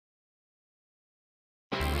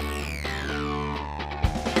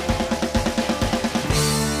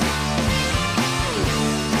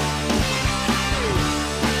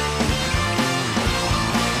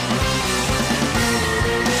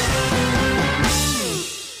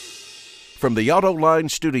From the Autoline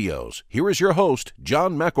Studios, here is your host,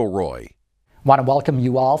 John McElroy. Want to welcome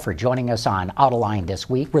you all for joining us on Autoline this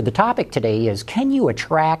week, where the topic today is, can you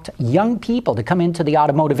attract young people to come into the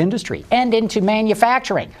automotive industry and into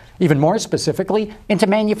manufacturing? Even more specifically, into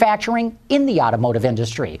manufacturing in the automotive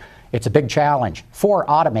industry. It's a big challenge for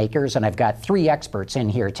automakers, and I've got three experts in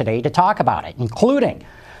here today to talk about it, including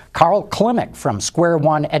Carl Klimek from Square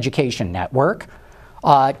One Education Network,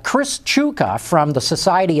 Chris Chuka from the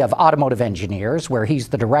Society of Automotive Engineers, where he's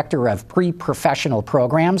the Director of Pre-Professional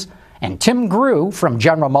Programs, and Tim Grew from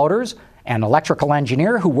General Motors, an electrical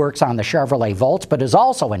engineer who works on the Chevrolet Volt, but is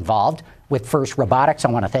also involved with FIRST Robotics. I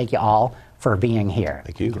want to thank you all for being here.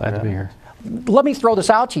 Thank you. Glad to be here. Let me throw this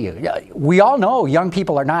out to you. We all know young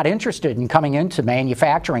people are not interested in coming into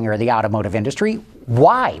manufacturing or the automotive industry.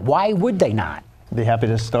 Why? Why would they not? Be happy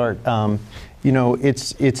to start. You know,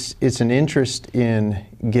 it's an interest in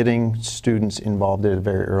getting students involved at a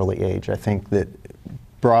very early age. I think that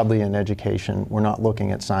broadly in education, we're not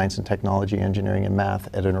looking at science and technology, engineering and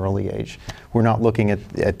math at an early age. We're not looking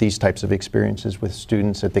at these types of experiences with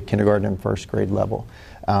students at the kindergarten and first grade level.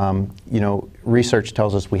 You know, research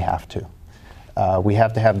tells us we have to. We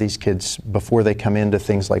have to have these kids, before they come into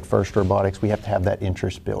things like FIRST Robotics, we have to have that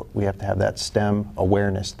interest built. We have to have that STEM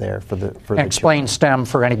awareness there for the Explain STEM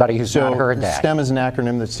for anybody who's not heard that. STEM is an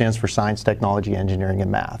acronym that stands for science, technology, engineering, and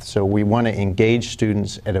math. So we want to engage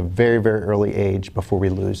students at a very, very early age before we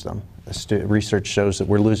lose them. Research shows that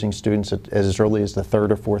we're losing students at as early as the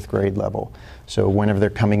third or fourth grade level. So whenever they're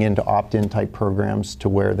coming into opt-in type programs to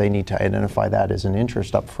where they need to identify that as an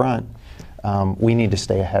interest up front, we need to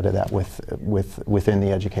stay ahead of that within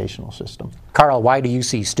the educational system. Carl, why do you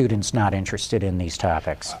see students not interested in these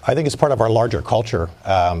topics? I think it's part of our larger culture.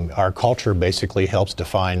 Our culture basically helps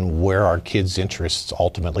define where our kids' interests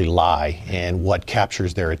ultimately lie and what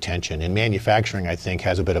captures their attention. And manufacturing, I think,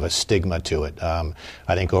 has a bit of a stigma to it.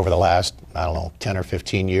 I think over the last, 10 or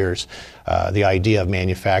 15 years, the idea of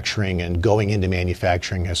manufacturing and going into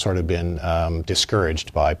manufacturing has sort of been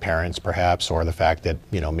discouraged by parents, perhaps, or the fact that,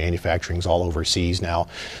 manufacturing's all overseas now.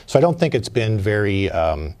 So I don't think it's been very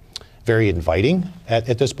inviting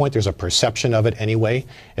at this point. There's a perception of it anyway,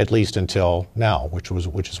 at least until now, which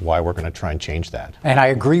is why we're going to try and change that. And I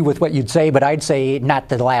agree with what you'd say, but I'd say not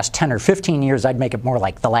the last 10 or 15 years, I'd make it more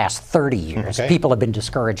like the last 30 years. Okay. People have been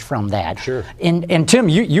discouraged from that. Sure. And Tim,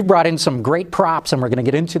 you brought in some great props, and we're going to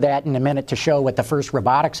get into that in a minute to show what the FIRST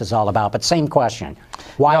Robotics is all about. But same question,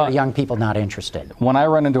 why are young people not interested? When I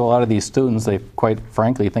run into a lot of these students, they quite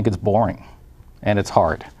frankly think it's boring and it's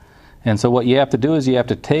hard. And so what you have to do is you have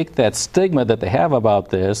to take that stigma that they have about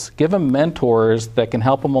this, give them mentors that can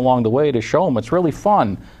help them along the way to show them it's really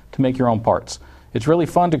fun to make your own parts. It's really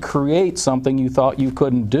fun to create something you thought you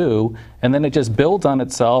couldn't do, and then it just builds on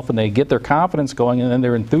itself, and they get their confidence going, and then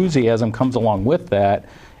their enthusiasm comes along with that.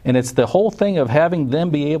 And it's the whole thing of having them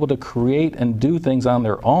be able to create and do things on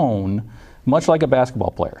their own, much like a basketball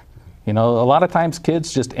player. A lot of times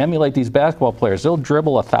kids just emulate these basketball players. They'll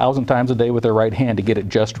dribble 1,000 times a day with their right hand to get it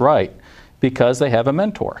just right because they have a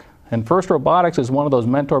mentor. And FIRST Robotics is one of those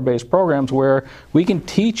mentor-based programs where we can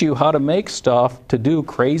teach you how to make stuff to do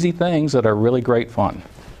crazy things that are really great fun.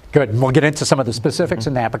 Good. We'll get into some of the specifics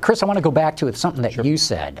in that. But Chris, I want to go back to something that you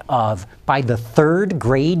said of by the third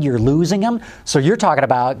grade you're losing them. So you're talking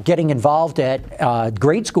about getting involved at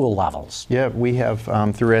grade school levels. Yeah, we have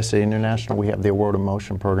through SA International, we have the Award of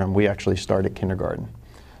Motion program. We actually start at kindergarten.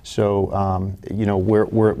 So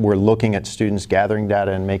we're looking at students gathering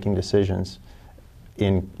data and making decisions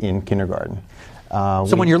in kindergarten.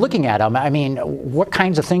 So when you're looking at them, what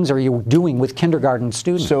kinds of things are you doing with kindergarten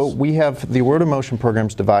students? So we have the Award of Motion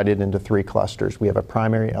programs divided into three clusters. We have a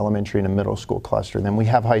primary, elementary, and a middle school cluster. Then we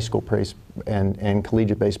have high school-based and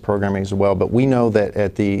collegiate-based programming as well. But we know that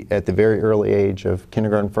at the very early age of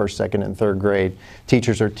kindergarten, first, second, and third grade,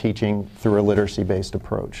 teachers are teaching through a literacy-based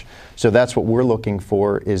approach. So that's what we're looking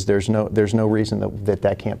for. Is there's no reason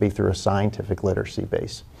that can't be through a scientific literacy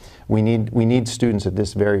base. We need students at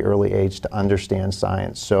this very early age to understand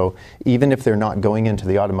science. So even if they're not going into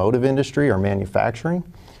the automotive industry or manufacturing,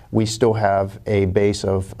 we still have a base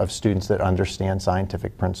of students that understand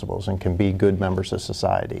scientific principles and can be good members of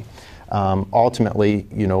society. Ultimately,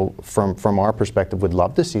 from our perspective, we'd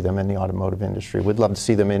love to see them in the automotive industry. We'd love to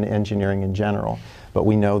see them in engineering in general. But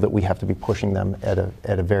we know that we have to be pushing them at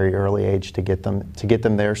a very early age to get them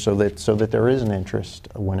there, so that there is an interest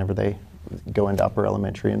whenever they go into upper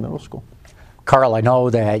elementary and middle school. Carl, I know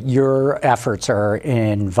that your efforts are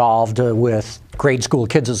involved with grade school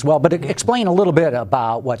kids as well, but explain a little bit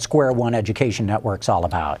about what Square One Education Network's all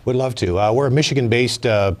about. Would love to. We're a Michigan-based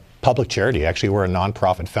public charity. Actually, we're a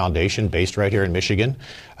nonprofit foundation based right here in Michigan.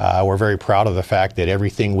 We're very proud of the fact that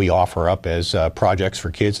everything we offer up as projects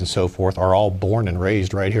for kids and so forth are all born and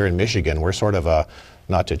raised right here in Michigan. We're sort of a,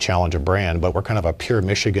 not to challenge a brand, but we're kind of a pure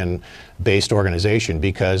Michigan-based organization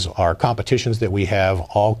because our competitions that we have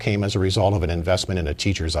all came as a result of an investment in a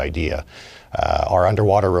teacher's idea. Our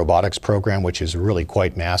underwater robotics program, which is really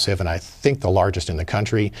quite massive, and I think the largest in the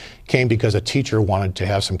country, came because a teacher wanted to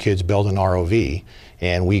have some kids build an ROV,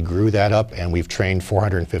 and we grew that up, and we've trained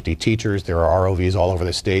 450 teachers. There are ROVs all over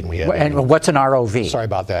the state, and we have. And what's an ROV? Sorry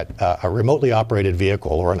about that. A remotely operated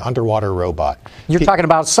vehicle or an underwater robot. You're talking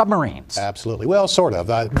about submarines. Absolutely. Well, sort of.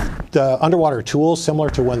 The underwater tools, similar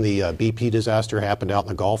to when the BP disaster happened out in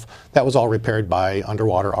the Gulf, that was all repaired by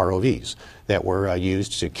underwater ROVs that were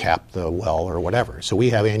used to cap the well or whatever. So we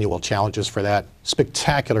have annual challenges for that.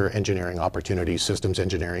 Spectacular engineering opportunities, systems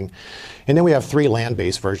engineering. And then we have 3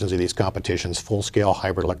 land-based versions of these competitions, full-scale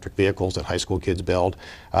hybrid electric vehicles that high school kids build,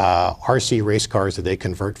 RC race cars that they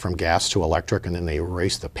convert from gas to electric, and then they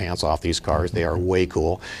race the pants off these cars. They are way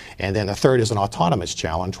cool. And then the third is an autonomous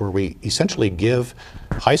challenge where we essentially give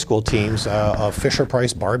high school teams a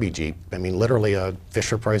Fisher-Price Barbie Jeep. I mean, literally a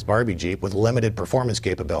Fisher-Price Barbie Jeep with limited performance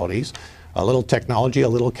capabilities, a little technology, a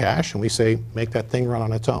little cash, and we say, make that thing run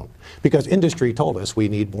on its own. Because industry told us we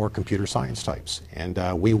need more computer science types, and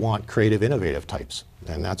we want creative, innovative types,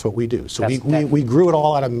 and that's what we do. So we grew it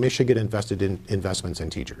all out of Michigan, invested in investments in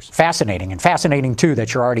teachers. Fascinating, and fascinating, too,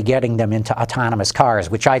 that you're already getting them into autonomous cars,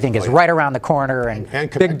 which I think is right around the corner, and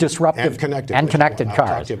big disruptive and connected cars. I'll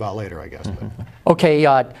talk to you about later, I guess.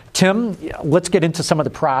 Okay, Tim, let's get into some of the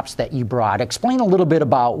props that you brought. Explain a little bit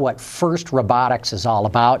about what FIRST Robotics is all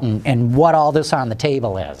about and what all this on the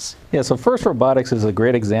table is. Yeah, so FIRST Robotics is a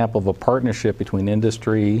great example of a partnership between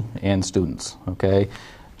industry and students, okay?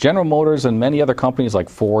 General Motors and many other companies like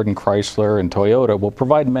Ford and Chrysler and Toyota will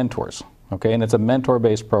provide mentors, okay? And it's a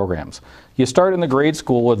mentor-based programs. You start in the grade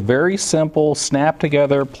school with very simple,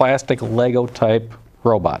 snap-together, plastic Lego-type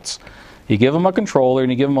robots. You give them a controller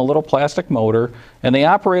and you give them a little plastic motor, and they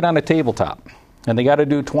operate on a tabletop. And they got to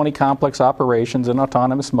do 20 complex operations in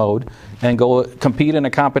autonomous mode and go compete in a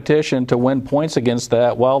competition to win points against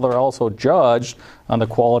that, while they're also judged on the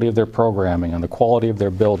quality of their programming, on the quality of their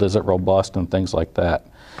build, is it robust, and things like that.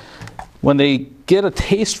 When they get a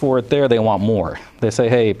taste for it there, they want more. They say,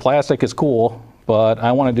 hey, plastic is cool, but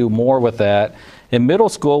I want to do more with that. In middle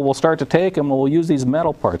school, we'll start to take them and we'll use these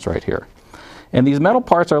metal parts right here. And these metal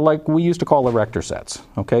parts are like we used to call erector sets,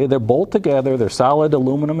 okay? They're bolt together, they're solid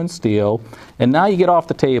aluminum and steel, and now you get off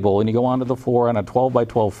the table and you go onto the floor on a 12 by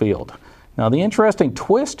 12 field. Now the interesting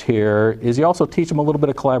twist here is you also teach them a little bit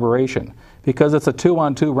of collaboration, because it's a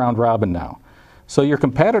 2-on-2 round robin now. So your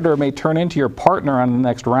competitor may turn into your partner on the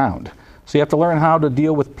next round. So you have to learn how to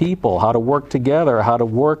deal with people, how to work together, how to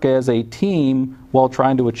work as a team while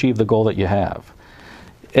trying to achieve the goal that you have.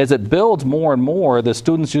 As it builds more and more, the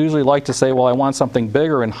students usually like to say, well, I want something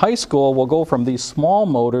bigger. In high school, we'll go from these small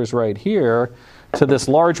motors right here to this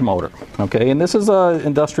large motor, okay? And this is an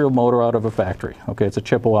industrial motor out of a factory, okay? It's a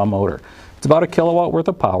Chippewa motor. It's about 1 kilowatt worth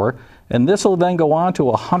of power, and this will then go on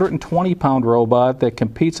to a 120-pound robot that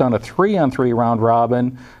competes on a 3-on-3 round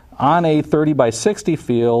robin on a 30 by 60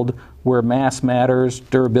 field where mass matters,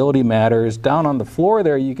 durability matters. Down on the floor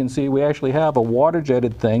there, you can see we actually have a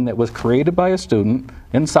water-jetted thing that was created by a student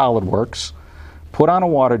in SolidWorks, put on a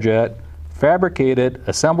water jet, fabricated,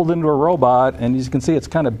 assembled into a robot, and as you can see, it's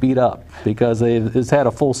kind of beat up because it's had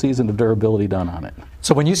a full season of durability done on it.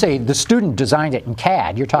 So when you say the student designed it in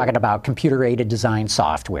CAD, you're talking about computer-aided design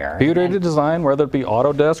software. Computer-aided design, whether it be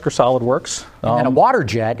Autodesk or SolidWorks. And a water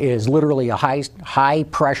jet is literally a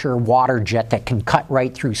high-pressure water jet that can cut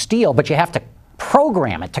right through steel, but you have to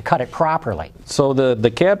program it to cut it properly. So the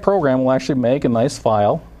CAD program will actually make a nice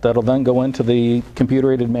file that'll then go into the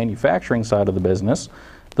computer-aided manufacturing side of the business.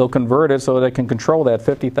 They'll convert it so they can control that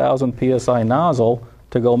 50,000 PSI nozzle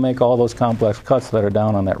to go make all those complex cuts that are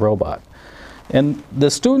down on that robot. And the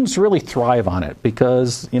students really thrive on it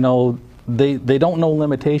because, you know, they don't know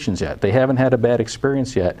limitations yet. They haven't had a bad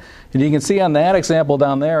experience yet. And you can see on that example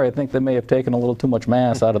down there, I think they may have taken a little too much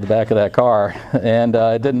mass out of the back of that car, and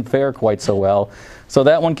it didn't fare quite so well. So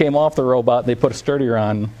that one came off the robot. They put a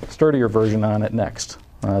sturdier version on it next,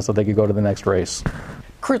 so they could go to the next race.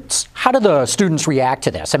 Chris, how do the students react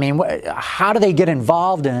to this? I mean, how do they get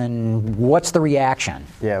involved, and what's the reaction?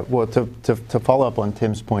 Yeah, well, to follow up on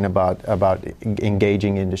Tim's point about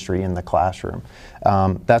engaging industry in the classroom,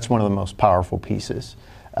 that's one of the most powerful pieces.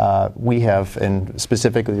 We have, and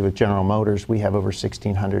specifically with General Motors, we have over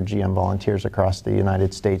 1,600 GM volunteers across the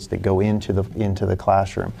United States that go into the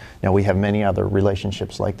classroom. Now we have many other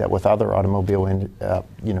relationships like that with other automobile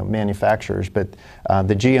manufacturers, but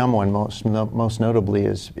the GM one most notably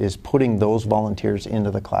is putting those volunteers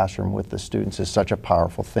into the classroom with the students is such a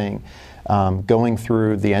powerful thing. Going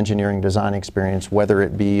through the engineering design experience, whether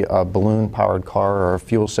it be a balloon-powered car or a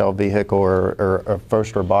fuel cell vehicle or a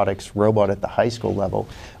FIRST Robotics robot at the high school level,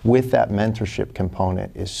 with that mentorship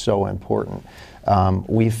component is so important.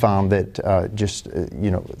 We found that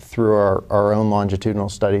through our own longitudinal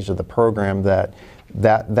studies of the program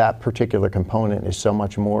that particular component is so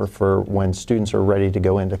much more for when students are ready to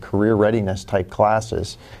go into career readiness type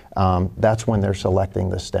classes. That's when they're selecting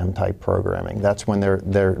the STEM type programming. That's when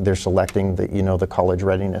they're selecting the college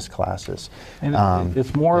readiness classes. And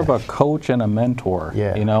it's more of a coach and a mentor,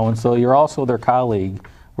 yeah. And so you're also their colleague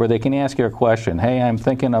where they can ask you a question. Hey, I'm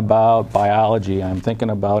thinking about biology. I'm thinking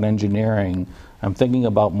about engineering. I'm thinking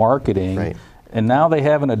about marketing. Right. And now they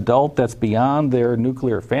have an adult that's beyond their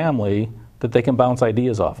nuclear family that they can bounce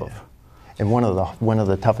ideas off of. And one of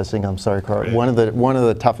the toughest things, I'm sorry, Carl. One of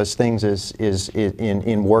the toughest things is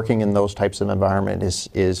in working in those types of environment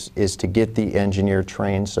is to get the engineer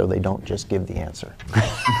trained so they don't just give the answer.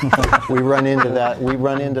 We run into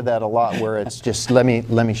that a lot where it's just let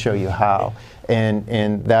me show you how.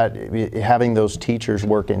 And that having those teachers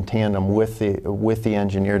work in tandem with the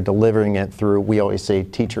engineer, delivering it through, we always say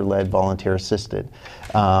teacher-led, volunteer-assisted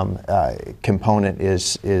component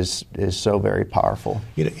is so very powerful.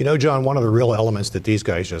 John, one of the real elements that these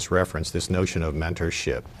guys just referenced, this notion of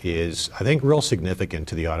mentorship, is I think real significant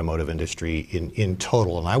to the automotive industry in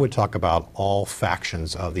total. And I would talk about all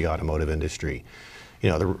factions of the automotive industry.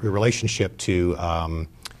 The relationship to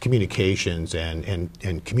communications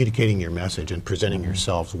and communicating your message and presenting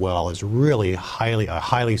yourselves well is really a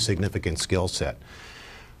highly significant skill set.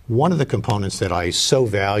 One of the components that I so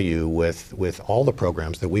value with all the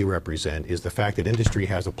programs that we represent is the fact that industry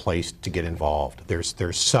has a place to get involved.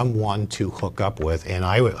 There's someone to hook up with, and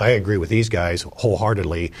I agree with these guys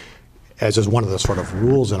wholeheartedly. As is one of the sort of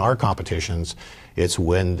rules in our competitions, it's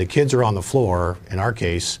when the kids are on the floor, in our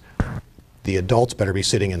case, the adults better be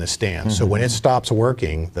sitting in the stands. So when it stops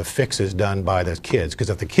working, the fix is done by the kids, because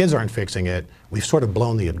if the kids aren't fixing it, we've sort of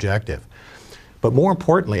blown the objective. But more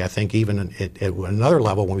importantly, I think even at another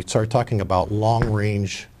level, when we start talking about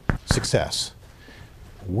long-range success,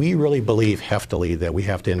 we really believe heftily that we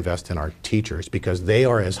have to invest in our teachers because they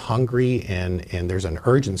are as hungry and there's an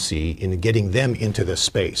urgency in getting them into this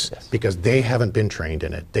space because they haven't been trained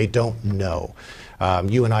in it. They don't know.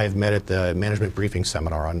 You and I have met at the management briefing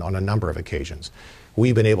seminar on a number of occasions.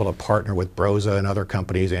 We've been able to partner with Broza and other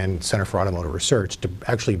companies and Center for Automotive Research to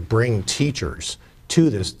actually bring teachers to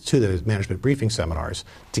the management briefing seminars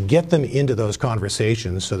to get them into those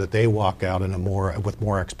conversations so that they walk out with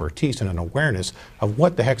more expertise and an awareness of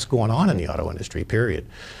what the heck's going on in the auto industry, period.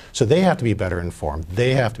 So they have to be better informed.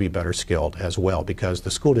 They have to be better skilled as well because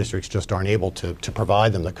the school districts just aren't able to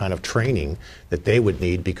provide them the kind of training that they would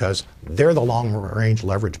need because they're the long-range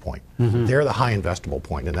leverage point. They're the high investable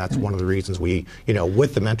point, and that's one of the reasons we,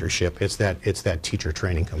 with the mentorship, it's that teacher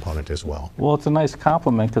training component as well. Well, it's a nice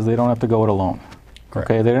compliment because they don't have to go it alone. Correct.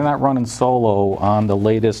 Okay, they're not running solo on the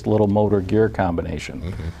latest little motor gear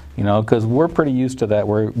combination, because we're pretty used to that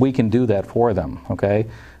where we can do that for them, okay?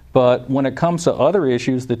 But when it comes to other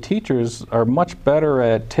issues, the teachers are much better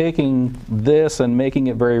at taking this and making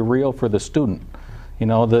it very real for the student.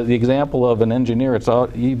 The example of an engineer,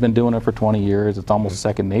 you've been doing it for 20 years, it's almost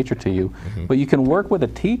second nature to you, but you can work with a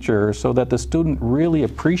teacher so that the student really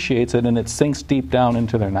appreciates it and it sinks deep down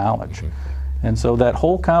into their knowledge. And so that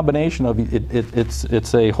whole combination of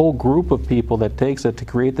it's a whole group of people that takes it to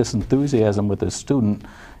create this enthusiasm with the student,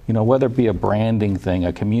 whether it be a branding thing,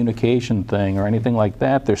 a communication thing, or anything like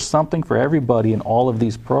that. There's something for everybody in all of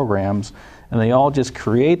these programs, and they all just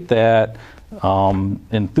create that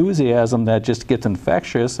enthusiasm that just gets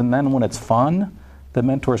infectious. And then when it's fun, the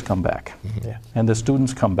mentors come back, and the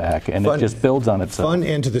students come back, and it just builds on itself. Fun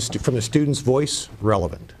and from the student's voice,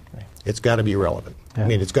 relevant. It's got to be relevant. Yeah. I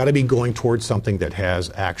mean, it's got to be going towards something that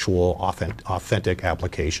has actual authentic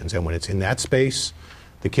applications. And when it's in that space,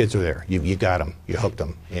 the kids are there. You got them. You hooked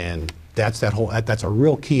them. And that's a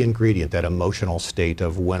real key ingredient, that emotional state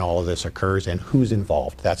of when all of this occurs and who's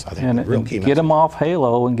involved. That's, I think, the real key message. Get them off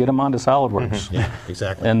Halo and get them onto SolidWorks. Yeah,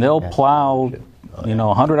 exactly. And they'll plow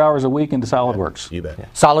 100 hours a week into SolidWorks. You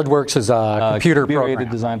bet. SolidWorks is a computer computer-aided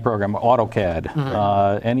program. design program,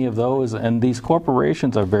 AutoCAD, any of those, and these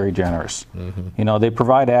corporations are very generous. They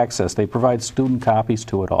provide access, they provide student copies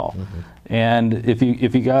to it all. And if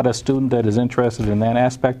you got a student that is interested in that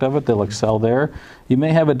aspect of it, they'll excel there. You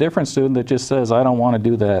may have a different student that just says, I don't want to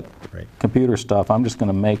do that computer stuff, I'm just going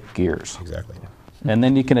to make gears. Exactly. And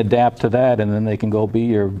then you can adapt to that, and then they can go be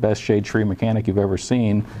your best shade tree mechanic you've ever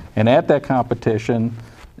seen. And at that competition,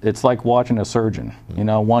 it's like watching a surgeon.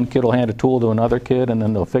 One kid will hand a tool to another kid, and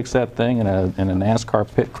then they'll fix that thing in a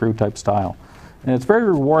NASCAR pit crew type style. And it's very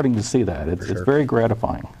rewarding to see that. It's very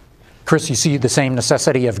gratifying. Chris, you see the same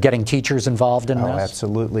necessity of getting teachers involved in this? Oh,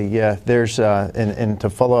 absolutely. Yeah. There's and to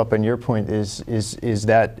follow up on your point is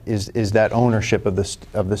that ownership of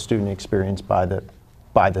the student experience by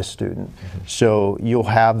the student. So you'll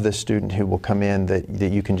have the student who will come in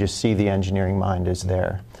that you can just see the engineering mind is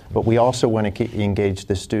there. But we also want to engage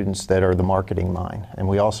the students that are the marketing mind, and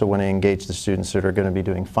we also want to engage the students that are going to be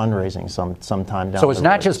doing fundraising sometime down the road. So it's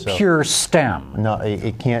not just pure STEM. No,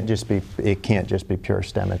 it can't just be pure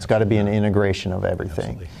STEM. It's got to be an integration of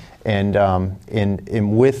everything. Absolutely.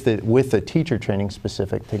 And with the teacher training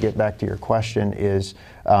specific, to get back to your question, is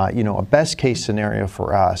a best case scenario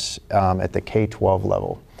for us at the K-12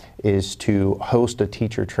 level is to host a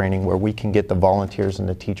teacher training where we can get the volunteers and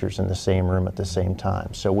the teachers in the same room at the same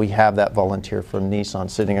time. So we have that volunteer from Nissan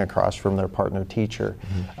sitting across from their partner teacher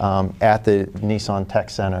at the Nissan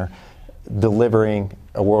Tech Center, delivering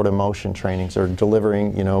a World of Motion trainings, or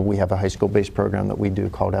delivering, we have a high school-based program that we do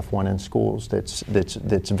called F1 in Schools that's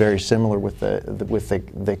very similar with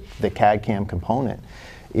the CAD/CAM component.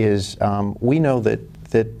 Is we know that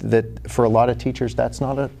for a lot of teachers that's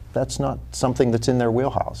not something that's in their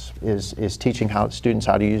wheelhouse, is teaching students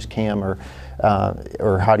how to use CAM or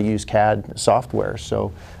how to use CAD software.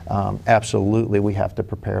 So absolutely we have to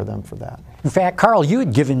prepare them for that. In fact, Carl, you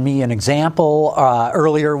had given me an example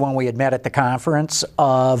earlier when we had met at the conference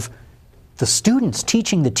of the students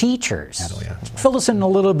teaching the teachers. Oh, yeah. Fill us in a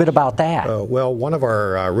little bit about that. Well, one of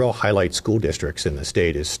our real highlight school districts in the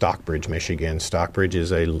state is Stockbridge, Michigan. Stockbridge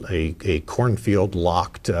is a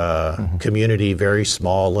cornfield-locked community, very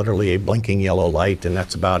small, literally a blinking yellow light, and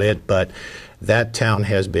that's about it. But that town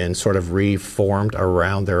has been sort of reformed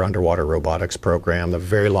around their underwater robotics program. The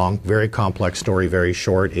very long, very complex story, very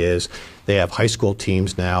short, is they have high school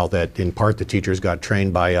teams now that, in part, the teachers got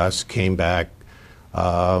trained by us, came back,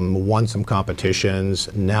 won some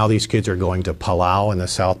competitions. Now these kids are going to Palau in the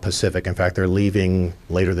South Pacific. In fact, they're leaving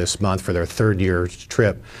later this month for their third-year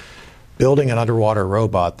trip, building an underwater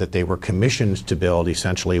robot that they were commissioned to build.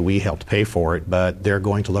 Essentially, we helped pay for it, but they're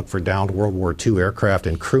going to look for downed World War II aircraft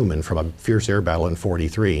and crewmen from a fierce air battle in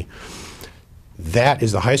 '43. That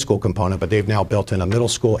is the high school component, but they've now built in a middle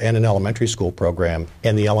school and an elementary school program,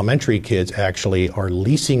 and the elementary kids actually are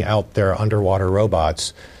leasing out their underwater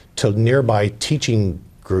robots to nearby teaching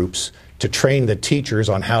groups to train the teachers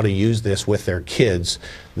on how to use this with their kids.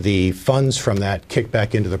 The funds from that kick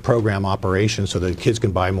back into the program operation so that kids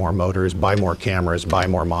can buy more motors, buy more cameras, buy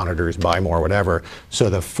more monitors, buy more whatever. So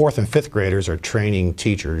the 4th and 5th graders are training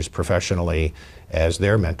teachers professionally as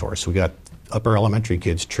their mentors. So we got upper elementary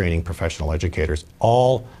kids training professional educators,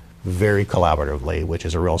 all very collaboratively, which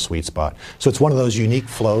is a real sweet spot. So it's one of those unique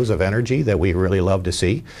flows of energy that we really love to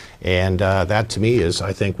see. And that to me is,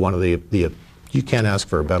 I think, one of the you can't ask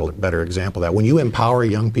for a better example of that. When you empower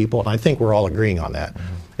young people, and I think we're all agreeing on that,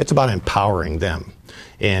 it's about empowering them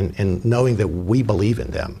and knowing that we believe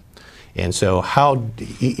in them. And so how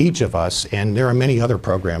each of us, and there are many other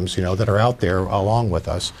programs, that are out there along with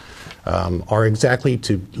us, are exactly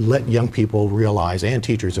to let young people realize, and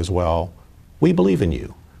teachers as well, we believe in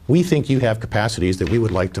you. We think you have capacities that we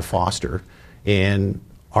would like to foster. And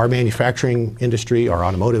our manufacturing industry, our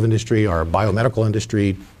automotive industry, our biomedical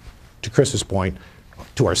industry, to Chris's point,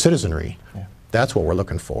 to our citizenry, that's what we're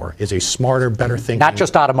looking for, is a smarter, better thinking. Not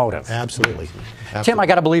just automotive. Absolutely. Tim, I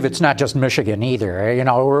got to believe it's not just Michigan either.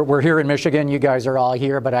 We're here in Michigan, you guys are all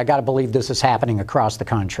here, but I got to believe this is happening across the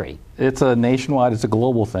country. It's a nationwide, it's a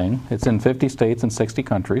global thing. It's in 50 states and 60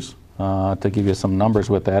 countries. To give you some numbers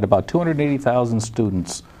with that, about 280,000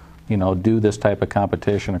 students do this type of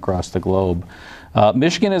competition across the globe.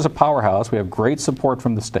 Michigan is a powerhouse. We have great support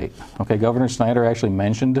from the state. Okay, Governor Snyder actually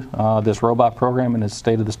mentioned this robot program in his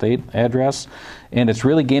State of the State address, and it's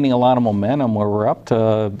really gaining a lot of momentum where we're up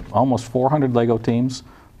to almost 400 LEGO teams,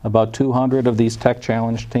 about 200 of these tech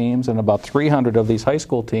challenge teams, and about 300 of these high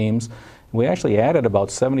school teams. We actually added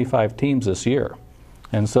about 75 teams this year.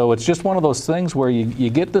 And so it's just one of those things where you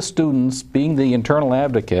get the students being the internal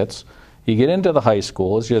advocates, You get into the high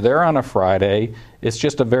schools, you're there on a Friday, it's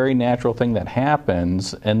just a very natural thing that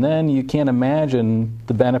happens, and then you can't imagine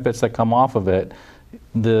the benefits that come off of it.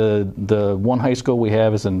 The one high school we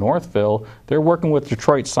have is in Northville. They're working with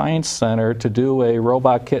Detroit Science Center to do a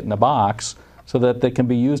robot kit in a box so that they can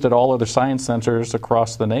be used at all other science centers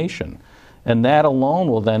across the nation. And that alone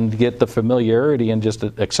will then get the familiarity and just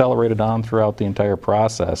accelerate it on throughout the entire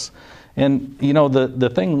process. And, you know, the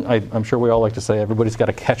thing I'm sure we all like to say, everybody's got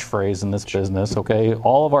a catchphrase in this business, okay?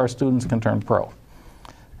 All of our students can turn pro.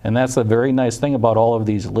 And that's a very nice thing about all of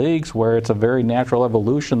these leagues, where it's a very natural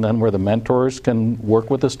evolution then, where the mentors can work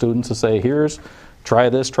with the students to say, here's, try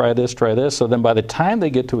this, try this, try this. So then by the time they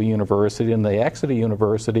get to a university and they exit a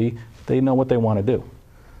university, they know what they want to do.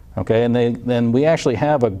 Okay, and then we actually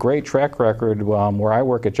have a great track record where I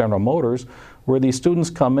work at General Motors, where these students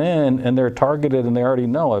come in and they're targeted and they already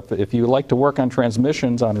know if you like to work on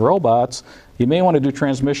transmissions on robots, you may want to do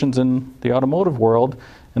transmissions in the automotive world.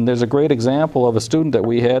 And there's a great example of a student that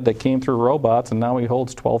we had that came through robots, and now he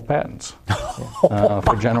holds 12 patents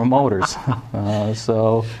for General Motors.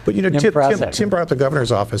 But you know, Tim brought up the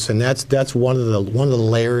governor's office, and that's one of the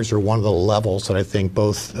layers or one of the levels that I think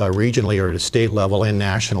both regionally or at a state level and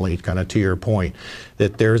nationally, kind of to your point,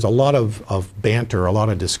 that there's a lot of banter, a lot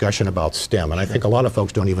of discussion about STEM, and I think a lot of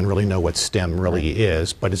folks don't even really know what STEM really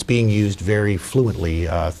is, but it's being used very fluently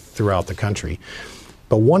throughout the country.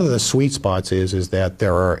 But one of the sweet spots is that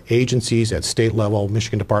there are agencies at state level,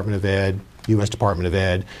 Michigan Department of Ed, U.S. Department of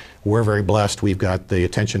Ed. We're very blessed. We've got the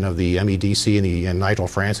attention of the MEDC and Nigel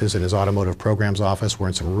Francis in his automotive programs office. We're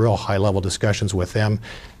in some real high-level discussions with them.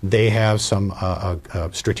 They have some a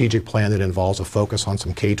strategic plan that involves a focus on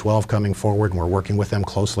some K-12 coming forward, and we're working with them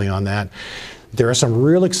closely on that. There are some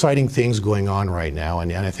real exciting things going on right now,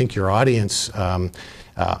 and I think your audience,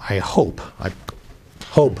 I hope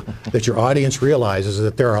that your audience realizes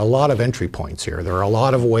that there are a lot of entry points here. There are a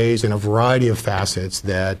lot of ways in a variety of facets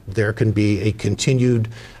that there can be a continued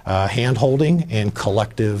hand-holding and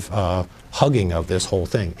collective hugging of this whole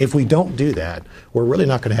thing. If we don't do that, we're really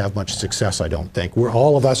not going to have much success, I don't think.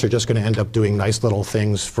 All of us are just going to end up doing nice little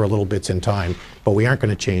things for little bits in time, but we aren't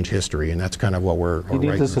going to change history, and that's kind of what we're You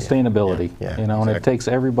need the sustainability, you know, exactly. And it takes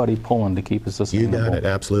everybody pulling to keep it sustainable. You got it,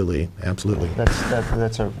 absolutely, absolutely.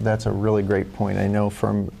 That's a really great point. I know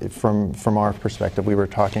from our perspective, we were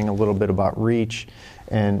talking a little bit about reach,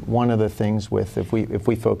 and one of the things with if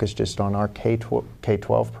we focus just on our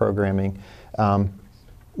K-12 programming.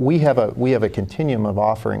 We have a continuum of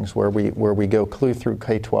offerings where we go clear through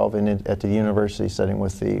K-12 and at the university setting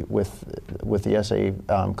with the SAE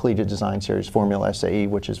Collegiate Design Series Formula SAE,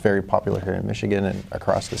 which is very popular here in Michigan and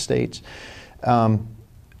across the states.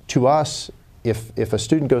 To us, if a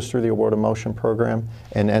student goes through the Award of Motion program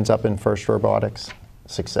and ends up in FIRST Robotics,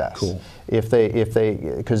 success. Cool.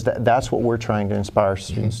 Because that's what we're trying to inspire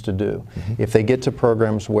students to do. Mm-hmm. If they get to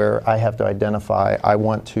programs where I have to identify, I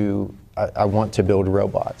want to build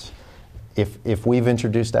robots. If we've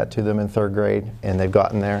introduced that to them in third grade and they've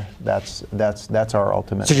gotten there, that's our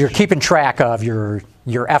ultimate. So you're keeping track of your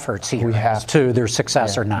efforts here to their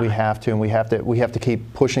success or not. We have to, and we have to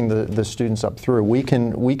keep pushing the students up through. We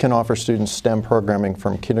can offer students STEM programming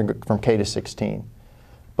from K to 16,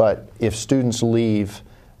 but if students leave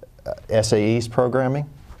SAE's programming,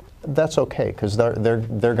 that's okay, because they're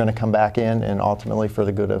going to come back in, and ultimately for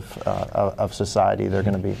the good of society, they're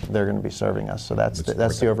going to be serving us. So that's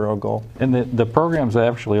the overall goal. And the programs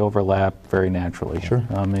actually overlap very naturally. Sure.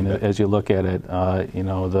 I mean, as you look at it, you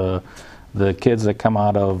know, the kids that come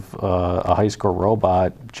out of a high school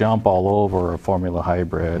robot jump all over a Formula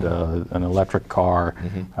Hybrid, an electric car,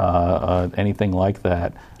 anything like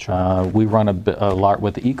that. Sure. We run a lot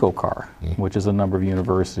with the EcoCar, which is a number of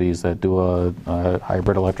universities that do a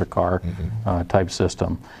hybrid electric car type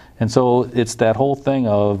system. And so it's that whole thing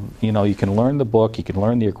of, you know, you can learn the book, you can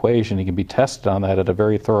learn the equation, you can be tested on that at a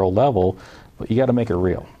very thorough level, but you got to make it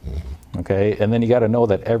real. Okay, and then you got to know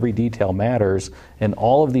that every detail matters, and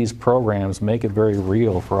all of these programs make it very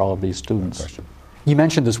real for all of these students. You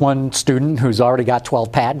mentioned this one student who's already got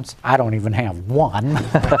 12 patents. I don't even have one.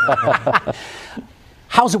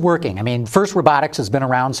 How's it working? I mean, FIRST Robotics has been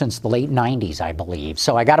around since the late 90s, I believe.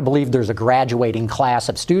 So I got to believe there's a graduating class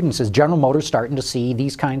of students. Is General Motors starting to see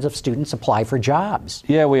these kinds of students apply for jobs?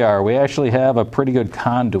 Yeah, we are. We actually have a pretty good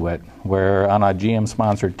conduit where on our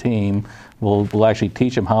GM-sponsored team, we'll actually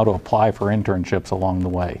teach them how to apply for internships along the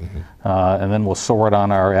way. And then we'll sort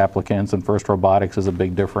on our applicants, and FIRST Robotics is a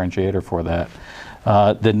big differentiator for that.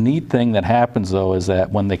 The neat thing that happens, though, is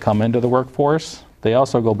that when they come into the workforce, they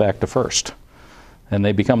also go back to FIRST. and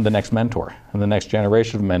they become the next mentor and the next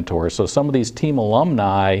generation of mentors. So some of these team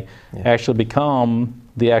alumni actually become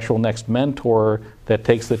the actual next mentor that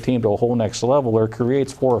takes the team to a whole next level or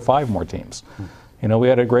creates 4 or 5 more teams. You know, we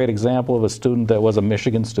had a great example of a student that was a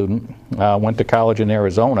Michigan student, went to college in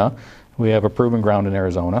Arizona. We have a proving ground in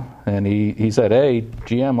Arizona, and he said, hey,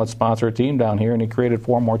 GM, let's sponsor a team down here, and he created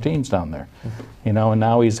 4 more teams down there. You know, and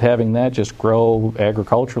now he's having that just grow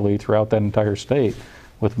agriculturally throughout that entire state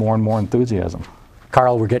with more and more enthusiasm.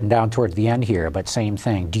 Carl, we're getting down towards the end here, but same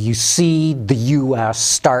thing. Do you see the U.S.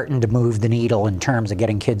 starting to move the needle in terms of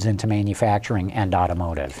getting kids into manufacturing and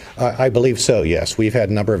automotive? I believe so, yes. We've had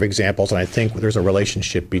a number of examples, and I think there's a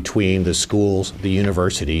relationship between the schools, the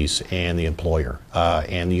universities, and the employer.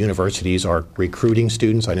 And the universities are recruiting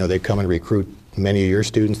students. I know they come and recruit many of your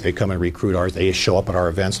students. They come and recruit ours. They show up at our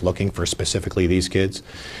events looking for specifically these kids.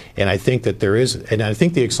 And I think that there is, and I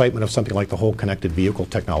think the excitement of something like the whole connected vehicle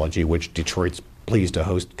technology, which Detroit's pleased to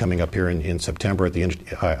host coming up here in September at the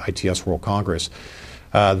ITS World Congress,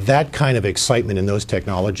 that kind of excitement in those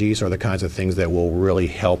technologies are the kinds of things that will really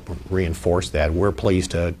help reinforce that. We're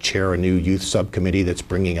pleased to chair a new youth subcommittee that's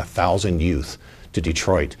bringing 1,000 youth to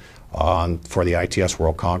Detroit for the ITS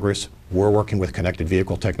World Congress. We're working with connected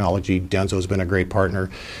vehicle technology. Denso's been a great partner.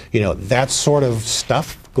 You know, that sort of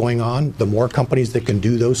stuff going on, the more companies that can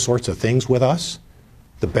do those sorts of things with us,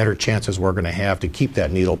 the better chances we're going to have to keep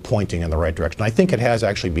that needle pointing in the right direction. I think it has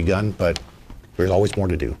actually begun, but there's always more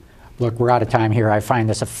to do. Look, we're out of time here. I find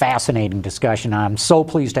this a fascinating discussion. I'm so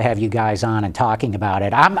pleased to have you guys on and talking about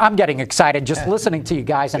it. I'm getting excited just listening to you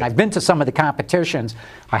guys, and I've been to some of the competitions.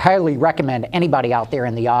 I highly recommend anybody out there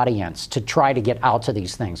in the audience to try to get out to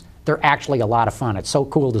these things. They're actually a lot of fun. It's so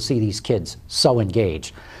cool to see these kids so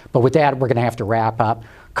engaged. But with that, we're going to have to wrap up.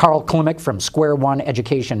 Carl Klimek from Square One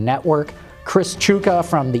Education Network, Chris Chuka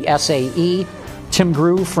from the SAE, Tim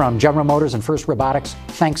Grew from General Motors and First Robotics,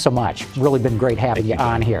 thanks so much. Really been great having you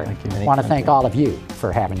on here. I want to thank all of you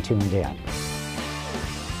for having tuned in.